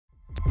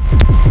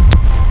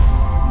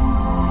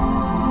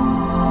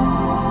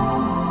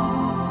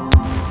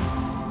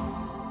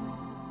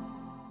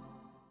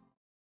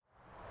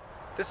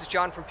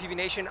John from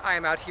PbNation. I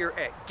am out here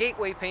at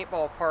Gateway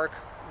Paintball Park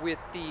with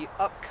the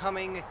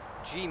upcoming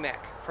Gmek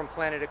from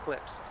Planet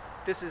Eclipse.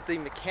 This is the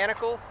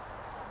mechanical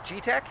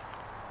G-Tech.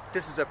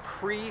 This is a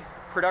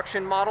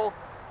pre-production model,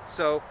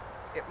 so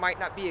it might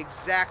not be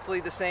exactly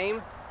the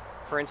same.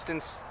 For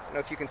instance, I don't know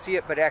if you can see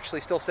it, but it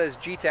actually still says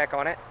G-Tech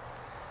on it.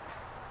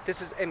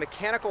 This is a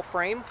mechanical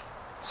frame,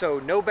 so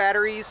no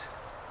batteries,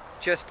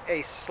 just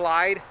a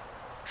slide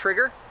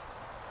trigger.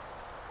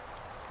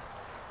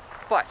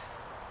 But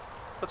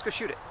let's go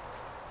shoot it.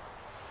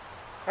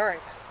 All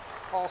right,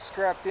 all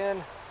strapped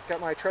in.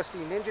 Got my trusty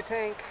Ninja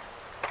tank,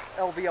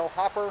 LVL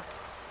hopper,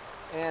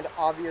 and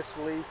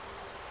obviously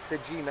the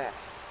Gmek.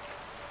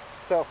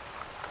 So,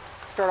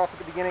 start off at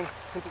the beginning.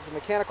 Since it's a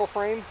mechanical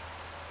frame,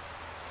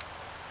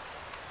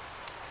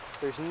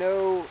 there's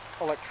no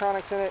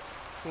electronics in it.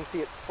 You can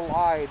see it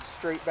slides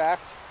straight back.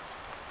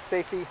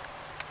 Safety.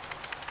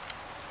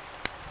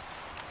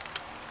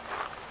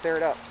 Tear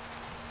it up.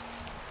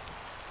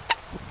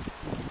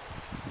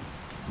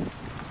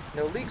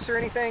 No leaks or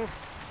anything.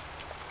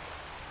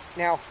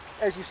 Now,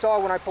 as you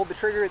saw when I pulled the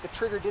trigger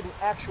didn't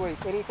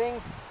actuate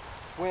anything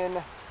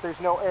when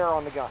there's no air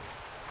on the gun.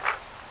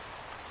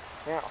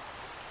 Now,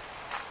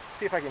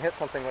 see if I can hit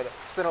something with it.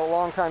 It's been a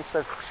long time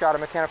since I've shot a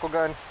mechanical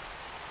gun.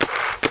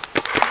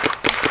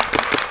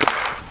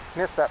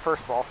 Missed that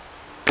first ball.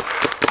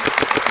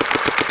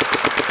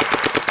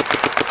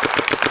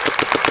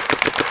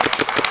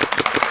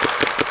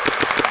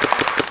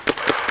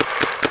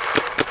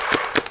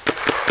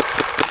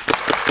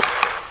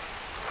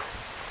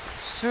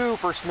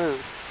 Super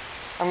smooth.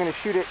 I'm going to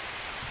shoot it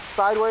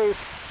sideways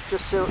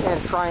just so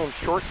and try and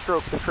short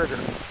stroke the trigger.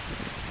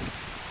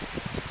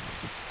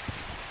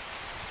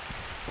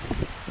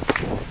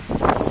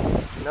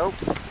 Nope.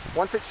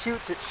 Once it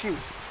shoots, it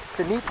shoots.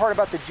 The neat part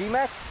about the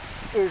Gmek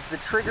is the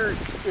trigger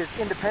is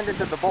independent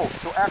of the bolt.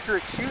 So after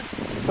it shoots,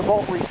 the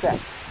bolt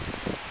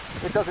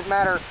resets. It doesn't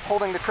matter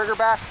holding the trigger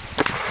back,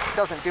 it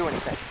doesn't do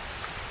anything.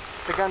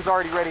 The gun's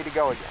already ready to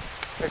go again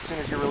as soon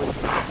as you release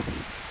it.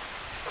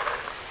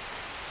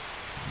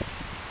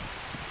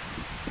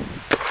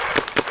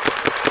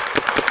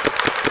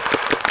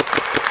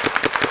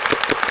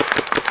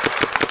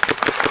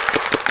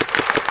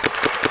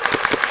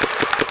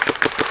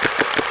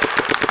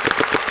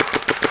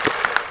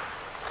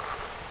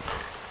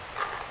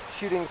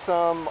 Shooting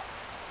some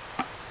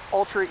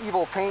Ultra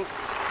Evil paint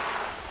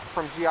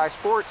from GI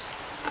Sports.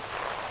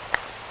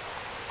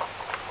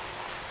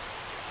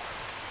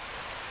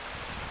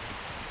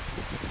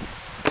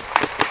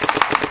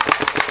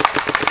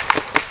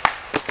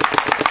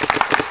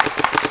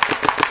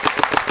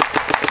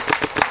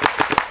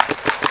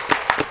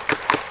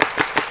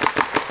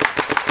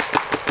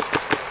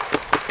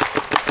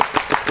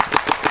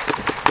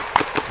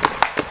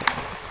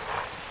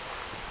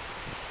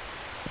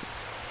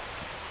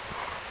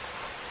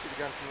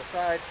 Gun from the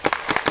side.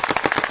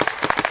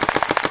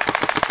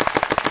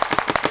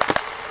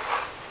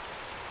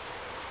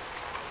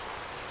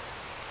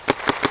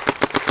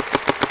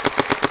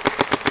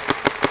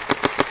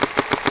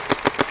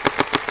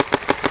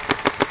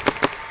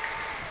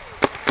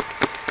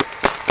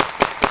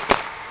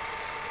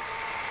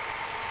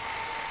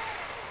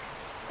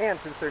 And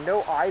since there are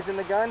no eyes in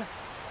the gun,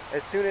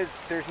 as soon as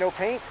there's no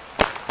paint,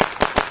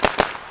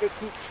 it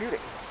keeps shooting.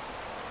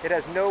 It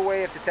has no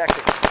way of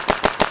detecting.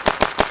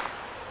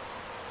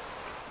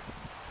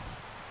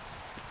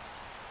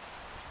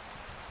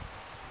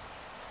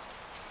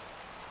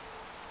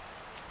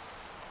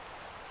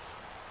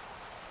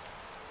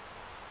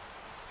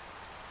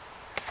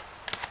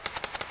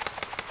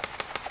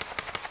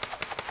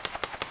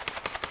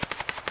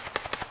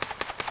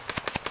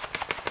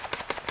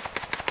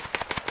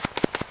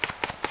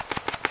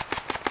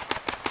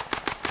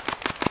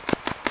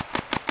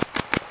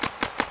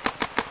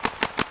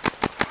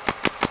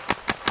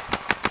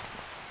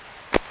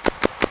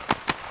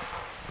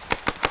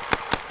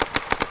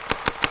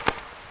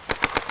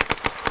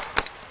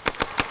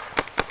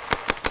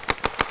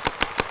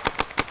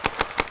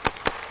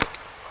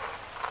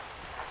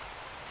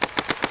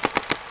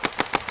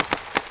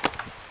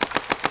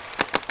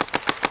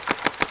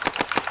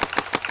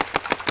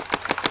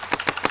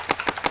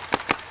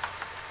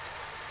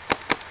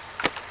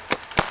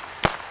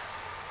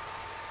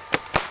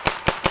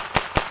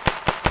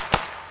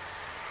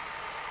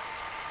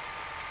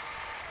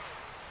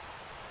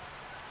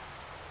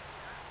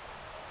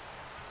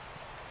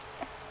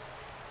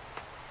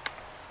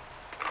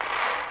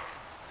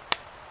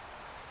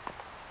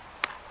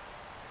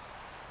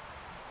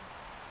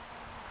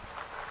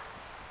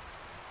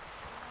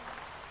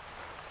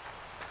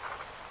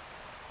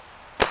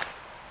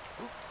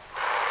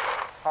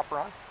 Hopper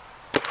on.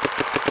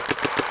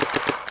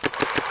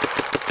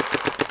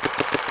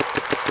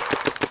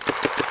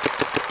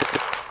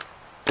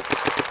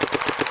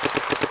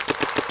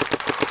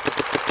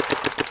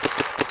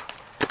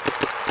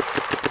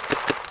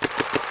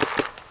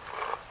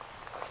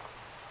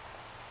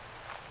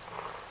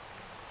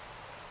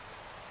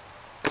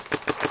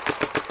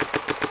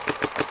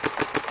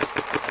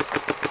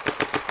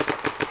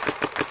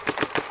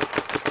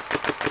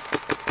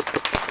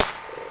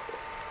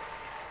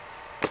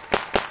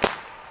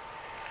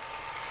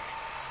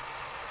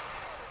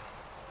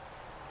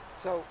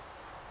 So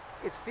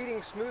it's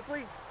feeding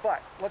smoothly,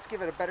 but let's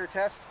give it a better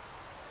test.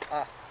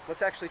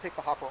 Let's actually take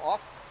the hopper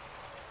off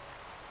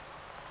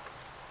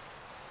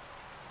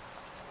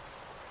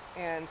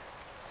and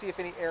see if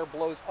any air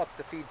blows up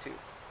the feed tube.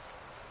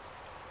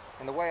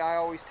 And the way I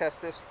always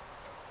test this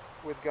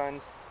with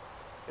guns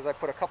is I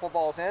put a couple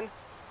balls in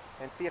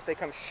and see if they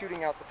come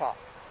shooting out the top.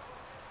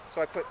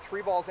 So I put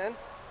 3 balls in.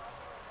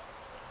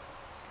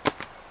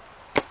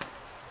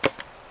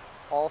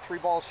 All 3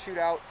 balls shoot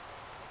out,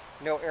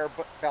 no air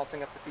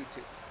bouncing up the feed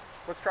tube.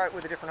 Let's try it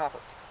with a different hopper.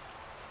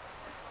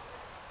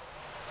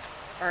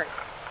 Alright,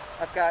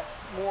 I've got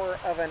more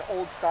of an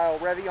old style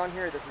Revy on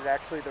here. This is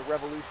actually the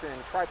Revolution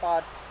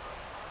tripod.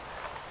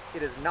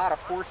 It is not a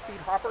force feed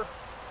hopper,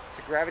 it's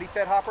a gravity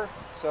fed hopper.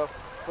 So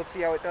let's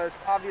see how it does.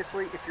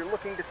 Obviously, if you're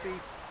looking to see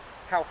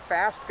how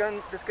fast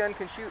this gun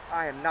can shoot,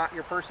 I am not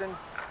your person.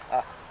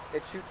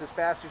 It shoots as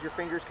fast as your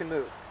fingers can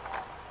move.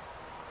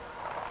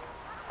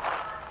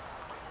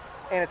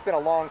 And it's been a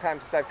long time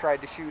since I've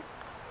tried to shoot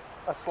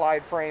a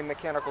slide frame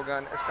mechanical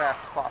gun as fast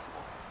as possible.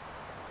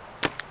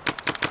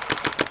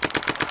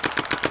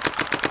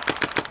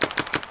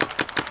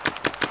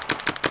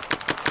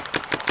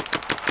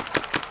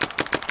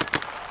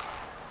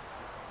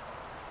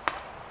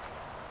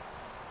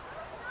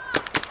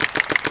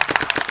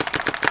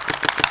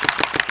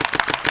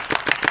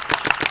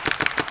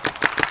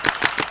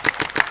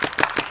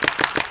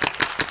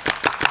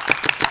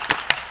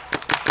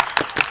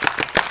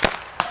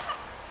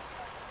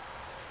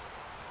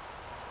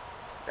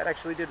 That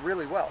actually did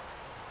really well.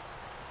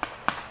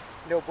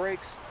 No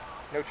breaks,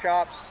 no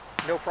chops,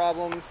 no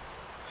problems.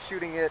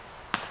 Shooting it,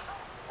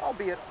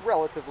 albeit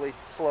relatively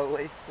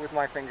slowly with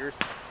my fingers,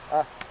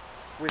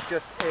 with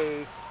just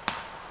a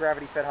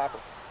gravity fed hopper.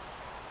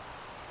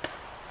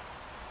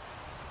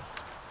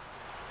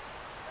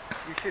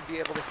 You should be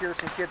able to hear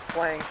some kids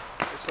playing.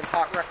 There's some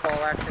hot rec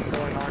ball action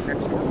going on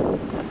next door,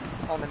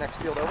 on the next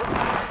field over.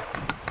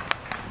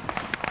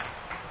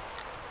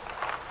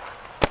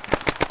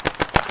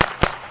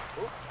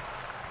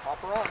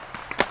 Hopper on.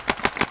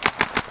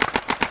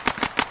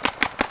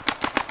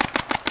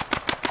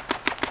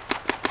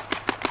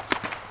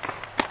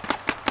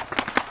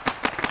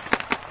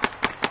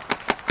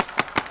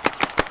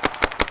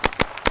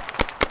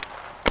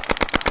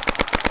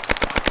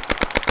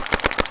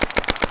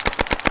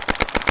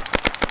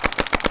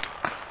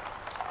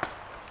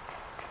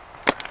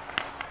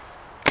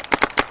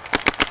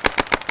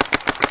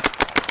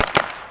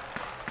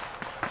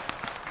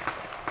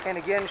 And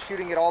again,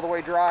 shooting it all the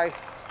way dry,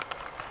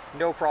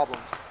 no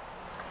problems.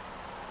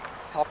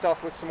 Topped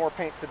off with some more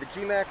paint for the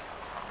Gmek.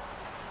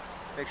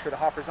 Make sure the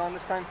hopper's on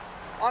this time.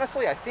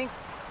 Honestly, I think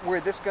where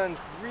this gun's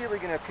really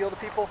going to appeal to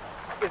people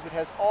is it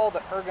has all the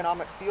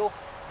ergonomic feel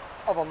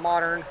of a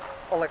modern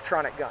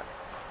electronic gun.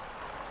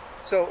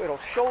 So it'll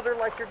shoulder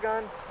like your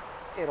gun,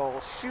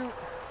 it'll shoot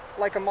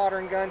like a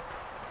modern gun,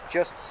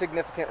 just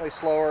significantly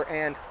slower.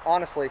 And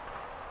honestly,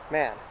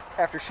 man,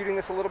 after shooting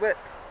this a little bit,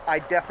 I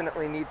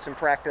definitely need some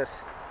practice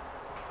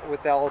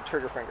with the old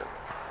trigger finger.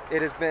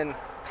 It has been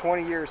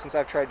 20 years since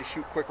I've tried to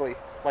shoot quickly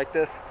like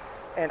this,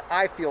 and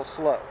I feel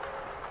slow.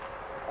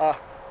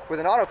 With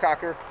an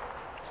autococker,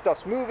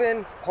 stuff's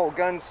moving, whole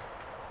gun's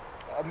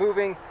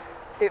moving.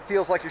 It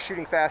feels like you're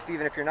shooting fast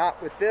even if you're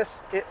not. With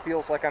this, it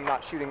feels like I'm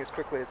not shooting as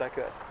quickly as I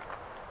could.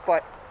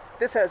 But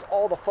this has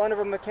all the fun of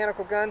a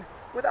mechanical gun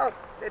without,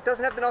 it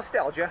doesn't have the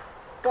nostalgia,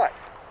 but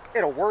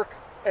it'll work.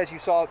 As you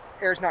saw,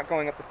 air's not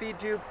going up the feed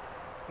tube,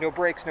 no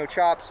breaks, no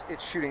chops,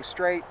 it's shooting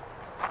straight.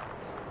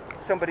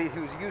 Somebody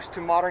who's used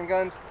to modern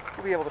guns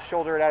will be able to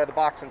shoulder it out of the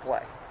box and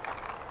play.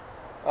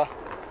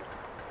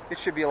 It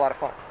should be a lot of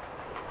fun.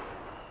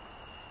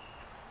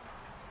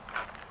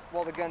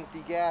 While the gun's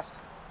degassed,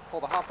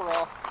 pull the hopper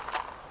off.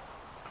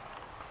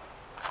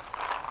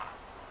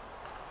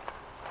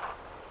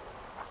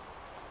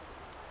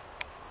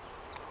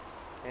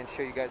 And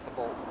show you guys the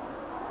bolt.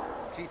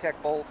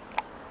 Gtek bolt.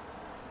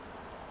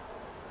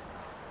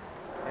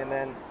 And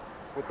then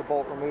with the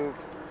bolt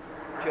removed,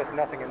 just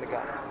nothing in the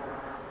gun.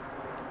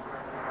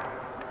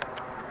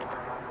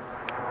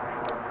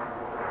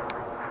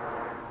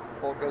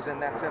 Bolt goes in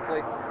that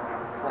simply,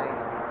 plain.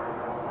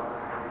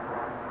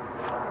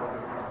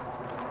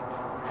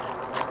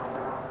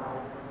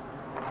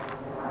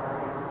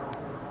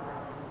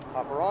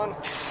 Hopper on,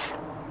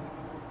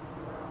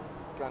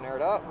 gun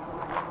aired up.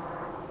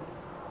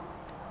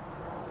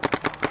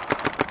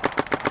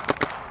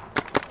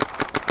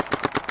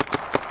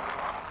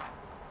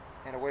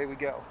 And away we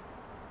go.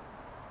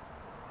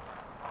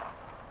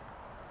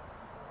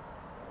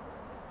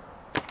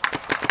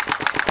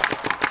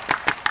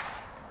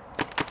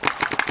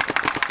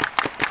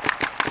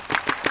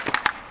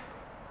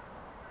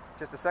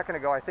 Just a second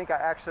ago, I think I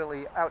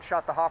actually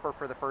outshot the hopper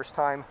for the first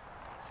time.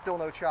 Still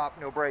no chop,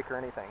 no break or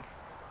anything.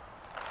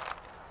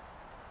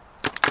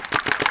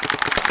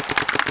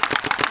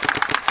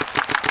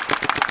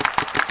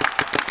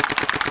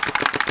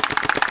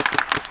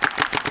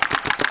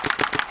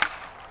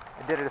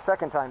 I did it a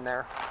second time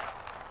there.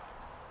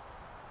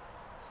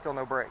 Still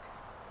no break.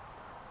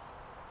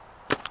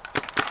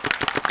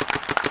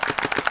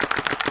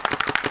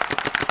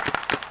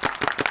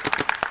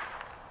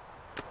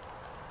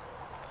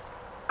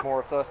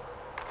 More of the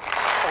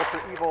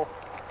Ultra Evil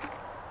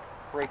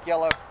brake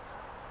yellow.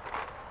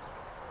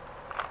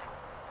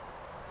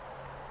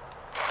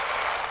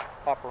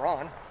 Upper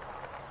on.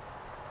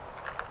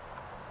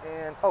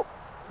 And oh,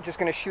 I'm just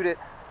going to shoot it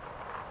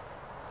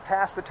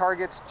past the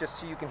targets just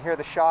so you can hear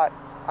the shot.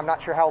 I'm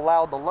not sure how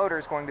loud the loader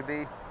is going to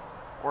be,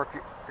 or if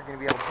you're going to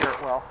be able to hear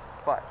it well,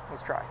 but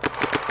let's try.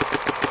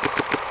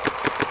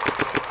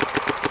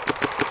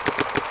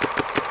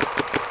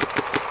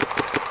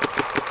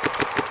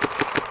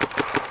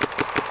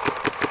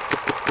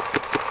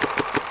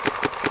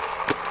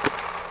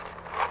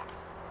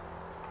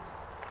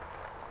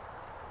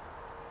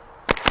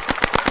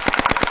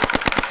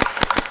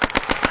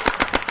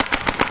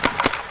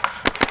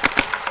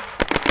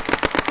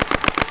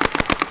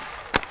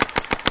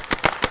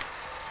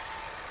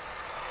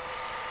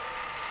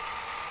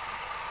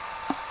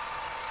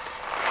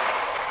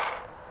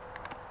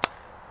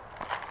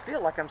 I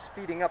feel like I'm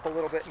speeding up a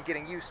little bit and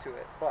getting used to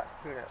it, but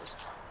who knows.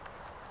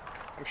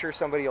 I'm sure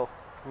somebody will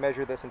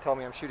measure this and tell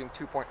me I'm shooting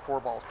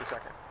 2.4 balls per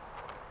second.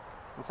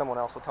 And someone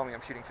else will tell me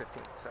I'm shooting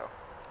 15, so.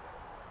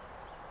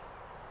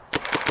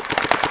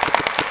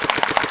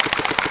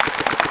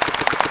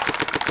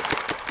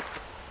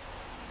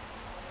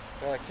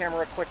 The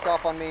camera clicked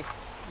off on me.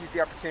 Use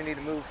the opportunity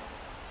to move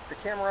the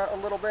camera a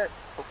little bit,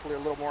 hopefully a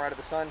little more out of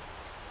the sun.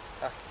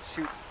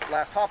 Shoot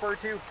last hopper or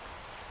two,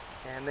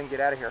 and then get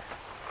out of here.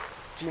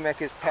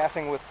 Gmek is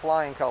passing with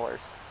flying colors.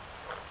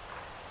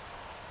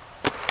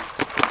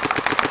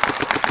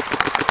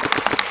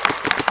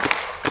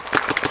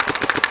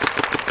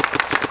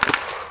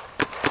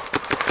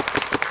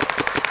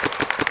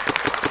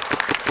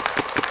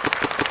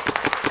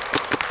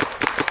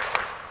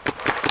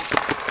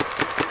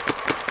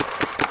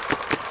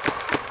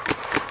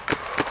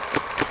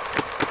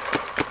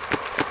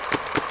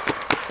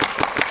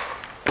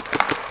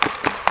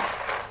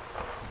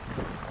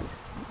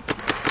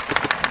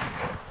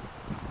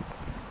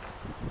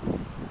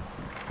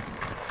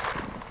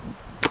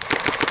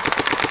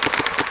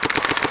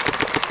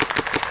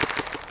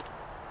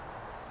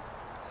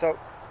 So,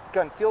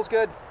 gun feels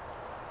good,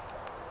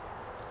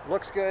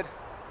 looks good,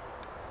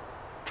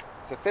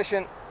 it's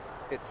efficient,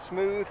 it's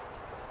smooth.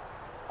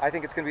 I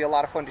think it's going to be a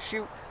lot of fun to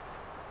shoot.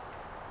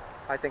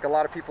 I think a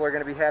lot of people are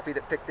going to be happy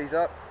that picked these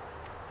up.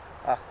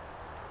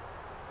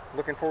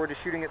 Looking forward to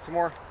shooting it some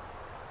more.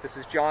 This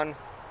is John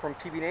from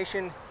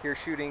PbNation, here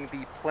shooting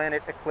the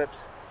Planet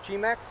Eclipse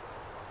Gmek,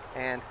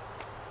 and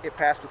it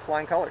passed with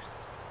flying colors.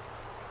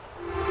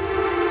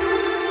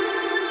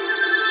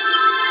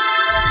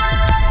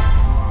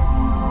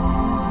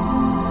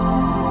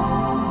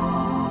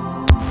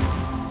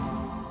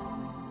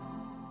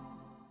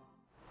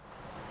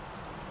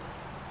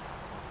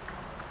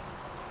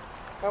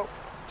 Oh,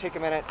 take a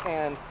minute,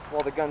 and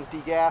while the gun's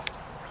degassed,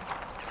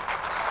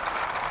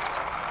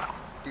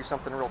 do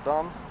something real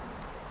dumb.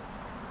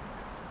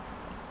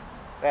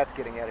 That's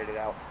getting edited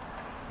out.